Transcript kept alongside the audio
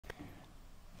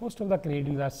Most of the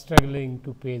Canadians are struggling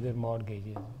to pay their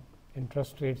mortgages.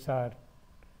 Interest rates are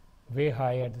way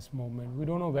high at this moment. We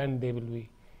don't know when they will be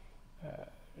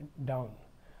down.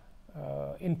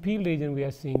 In Peel region, we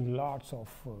are seeing lots of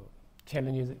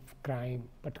challenges of crime,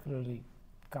 particularly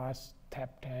cars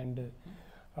theft, and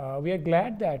we are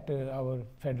glad that our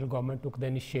federal government took the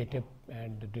initiative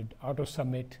and did Auto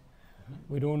Summit.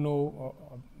 We don't know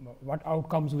what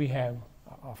outcomes we have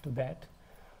after that.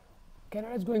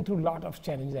 Canada is going through a lot of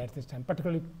challenges at this time,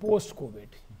 particularly post-COVID.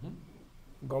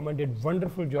 Government did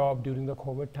wonderful job during the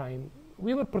COVID time.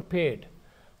 We were prepared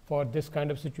for this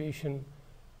kind of situation.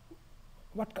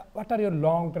 What are your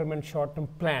long-term and short-term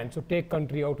plans to take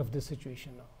country out of this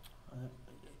situation now?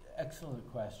 Excellent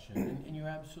question, and you're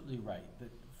absolutely right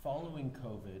that following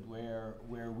COVID,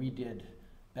 where we did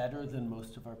better than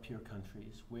most of our peer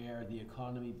countries, where the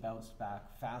economy bounced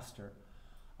back faster,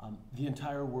 the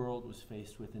entire world was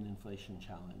faced with an inflation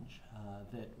challenge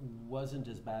that wasn't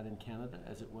as bad in Canada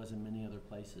as it was in many other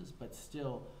places, but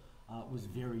still was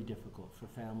very difficult for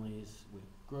families with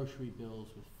grocery bills,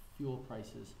 with fuel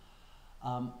prices.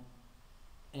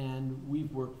 And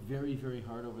we've worked very, very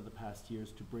hard over the past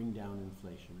years to bring down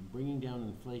inflation. And bringing down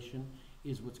inflation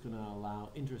is what's going to allow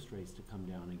interest rates to come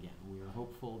down again. We are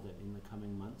hopeful that in the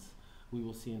coming months we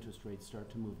will see interest rates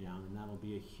start to move down, and that'll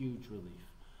be a huge relief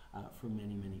for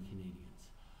many, many Canadians.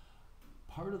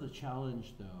 Part of the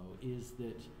challenge, though, is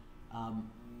that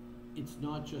it's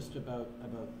not just about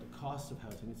the cost of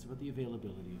housing, it's about the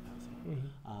availability of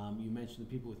housing. You mentioned that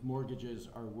people with mortgages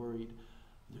are worried.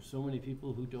 There's so many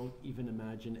people who don't even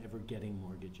imagine ever getting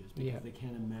mortgages because they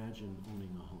can't imagine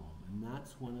owning a home. And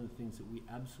that's one of the things that we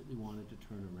absolutely wanted to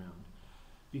turn around.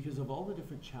 Because of all the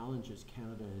different challenges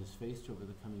Canada has faced over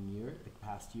the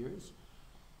past years,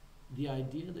 the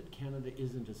idea that Canada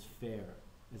isn't as fair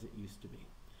as it used to be,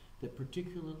 that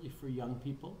particularly for young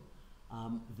people,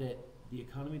 that the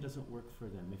economy doesn't work for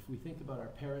them. If we think about our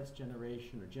parents'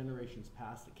 generation or generations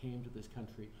past that came to this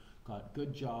country, got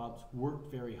good jobs,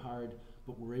 worked very hard,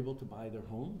 but were able to buy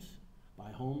homes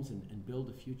and build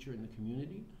a future in the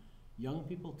community. Young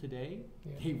people today,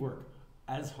 they work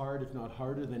as hard, if not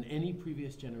harder, than any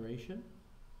previous generation,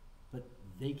 but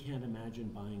they can't imagine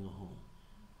buying a home.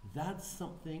 That's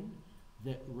something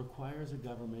that requires a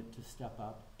government to step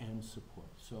up and support.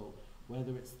 So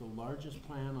whether it's the largest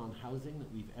plan on housing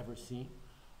that we've ever seen,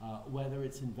 whether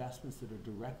it's investments that are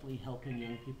directly helping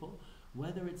young people,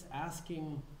 whether it's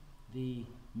asking the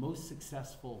most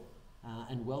successful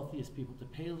and wealthiest people to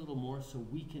pay a little more so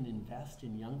we can invest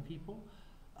in young people,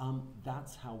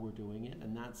 that's how we're doing it.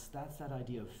 And that's that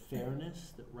idea of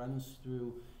fairness that runs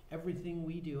through everything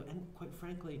we do, and quite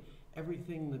frankly,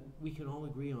 everything that we can all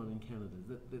agree on in Canada,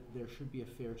 that there should be a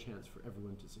fair chance for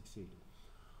everyone to succeed.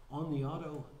 On the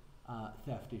auto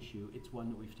theft issue, it's one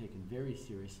that we've taken very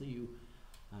seriously.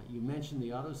 You mentioned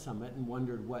the Auto Summit and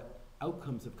wondered what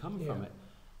outcomes have come from it.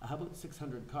 How about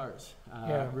 600 cars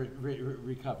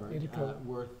recovered,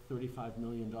 worth $35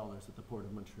 million at the Port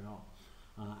of Montreal?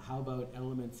 How about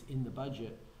elements in the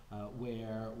budget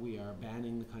where we are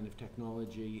banning the kind of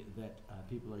technology that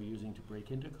people are using to break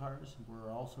into cars?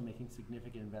 We're also making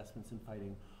significant investments in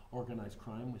fighting organized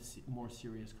crime with more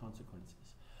serious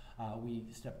consequences. We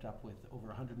stepped up with over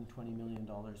 $120 million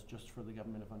just for the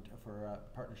government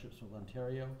of partnerships with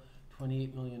Ontario,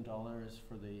 $28 million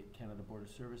for the Canada Border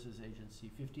Services Agency,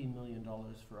 $15 million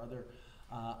for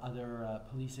other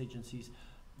police agencies.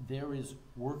 There is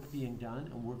work being done,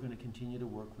 and we're going to continue to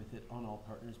work with it on all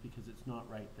partners because it's not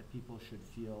right that people should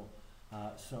feel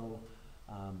so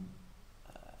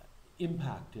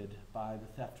impacted by the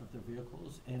theft of their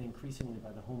vehicles and increasingly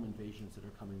by the home invasions that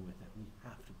are coming with it. We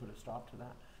have to put a stop to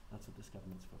that. That's what this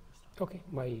government's focused on. Okay,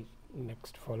 my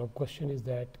next follow-up question is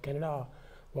that Canada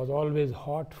was always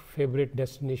hot favorite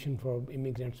destination for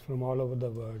immigrants from all over the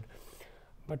world.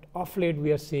 But of late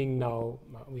we are seeing now,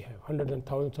 we have hundreds and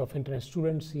thousands of internet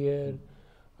students here.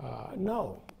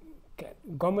 Now,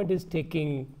 government is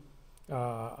taking,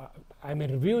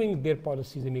 reviewing their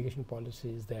policies, immigration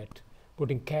policies, that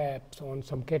putting caps on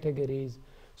some categories.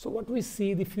 So what we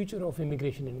see the future of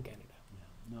immigration in Canada?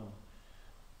 No.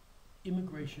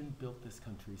 Immigration built this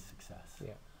country's success.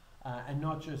 And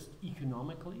not just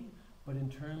economically, but in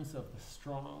terms of the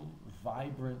strong,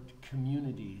 vibrant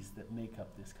communities that make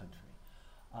up this country.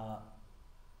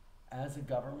 As a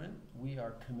government, we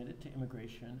are committed to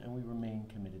immigration and we remain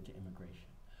committed to immigration.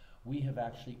 We have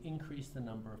actually increased the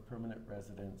number of permanent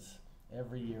residents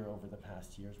every year over the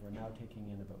past years. We're now taking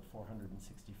in about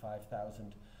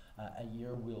 465,000 a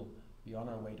year. We'll be on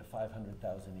our way to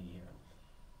 500,000 a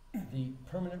year. The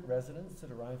permanent residents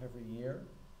that arrive every year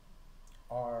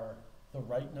are the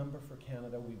right number for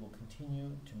Canada. We will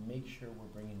continue to make sure we're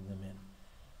bringing them in.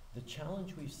 The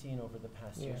challenge we've seen over the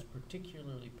past years,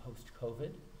 particularly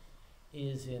post-COVID,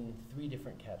 is in 3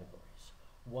 different categories.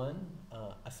 One,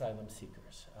 asylum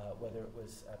seekers, whether it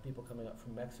was people coming up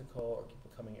from Mexico or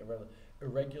people coming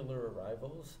irregular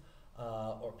arrivals,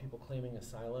 or people claiming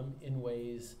asylum in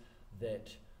ways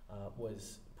that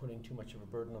was putting too much of a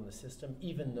burden on the system,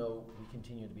 even though we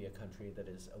continue to be a country that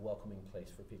is a welcoming place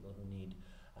for people who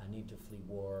need to flee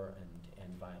war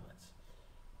and violence.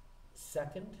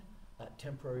 Second,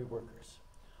 temporary workers.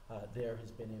 There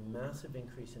has been a massive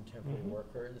increase in temporary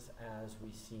workers as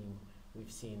we've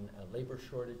seen labor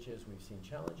shortages, we've seen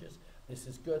challenges. This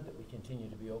is good that we continue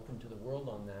to be open to the world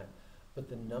on that, but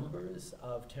the numbers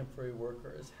of temporary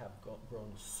workers have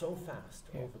grown so fast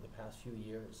over the past few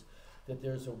years that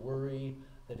there's a worry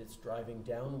that it's driving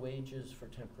down wages for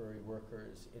temporary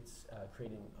workers. It's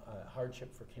creating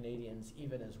hardship for Canadians,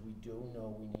 even as we do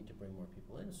know we need to bring more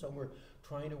people in. So we're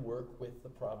trying to work with the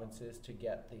provinces to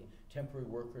get the temporary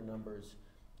worker numbers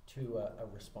to a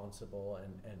responsible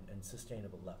and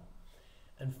sustainable level.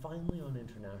 And finally, on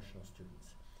international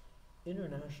students.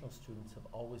 International students have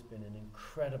always been an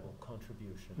incredible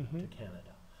contribution to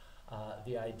Canada.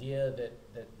 The idea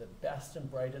that the best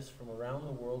and brightest from around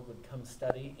the world would come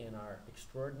study in our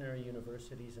extraordinary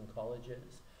universities and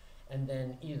colleges, and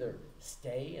then either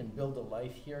stay and build a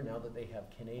life here now that they have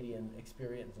Canadian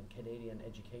experience and Canadian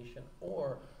education,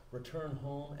 or return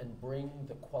home and bring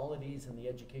the qualities and the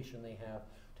education they have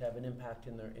to have an impact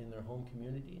in their home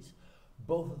communities.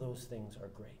 Both of those things are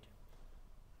great.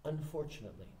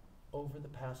 Unfortunately, over the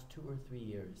past 2 or 3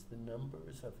 years, the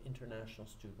numbers of international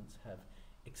students have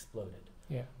exploded.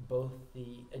 Both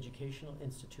the educational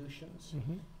institutions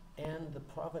and the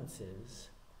provinces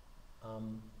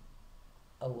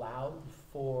allowed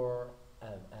for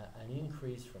an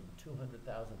increase from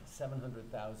 200,000 to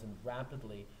 700,000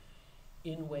 rapidly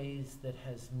in ways that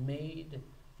has made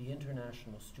the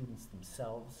international students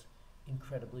themselves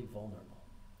incredibly vulnerable.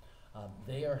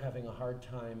 They are having a hard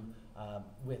time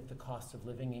with the cost of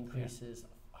living increases,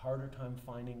 harder time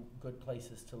finding good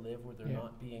places to live where they're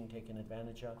not being taken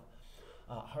advantage of,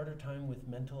 harder time with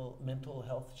mental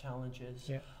health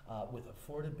challenges, with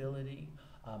affordability,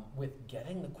 with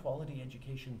getting the quality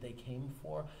education they came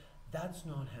for. That's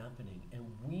not happening, and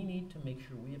we need to make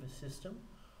sure we have a system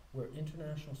where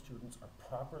international students are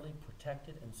properly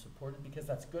protected and supported, because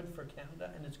that's good for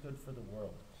Canada and it's good for the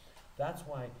world. That's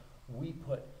why we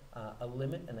put a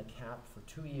limit and a cap for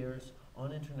 2 years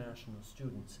on international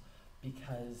students,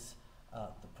 because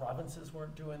the provinces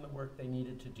weren't doing the work they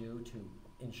needed to do to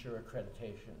ensure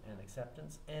accreditation and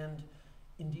acceptance, and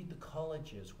indeed the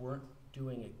colleges weren't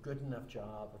doing a good enough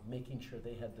job of making sure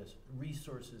they had the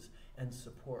resources and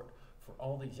support for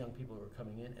all these young people who were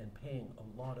coming in and paying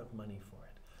a lot of money for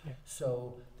it.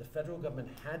 So the federal government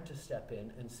had to step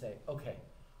in and say, okay,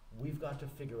 we've got to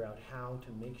figure out how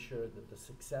to make sure that the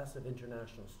success of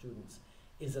international students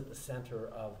is at the center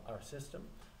of our system,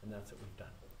 and that's what we've done.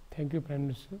 Thank you, Prime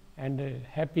Minister, and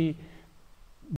happy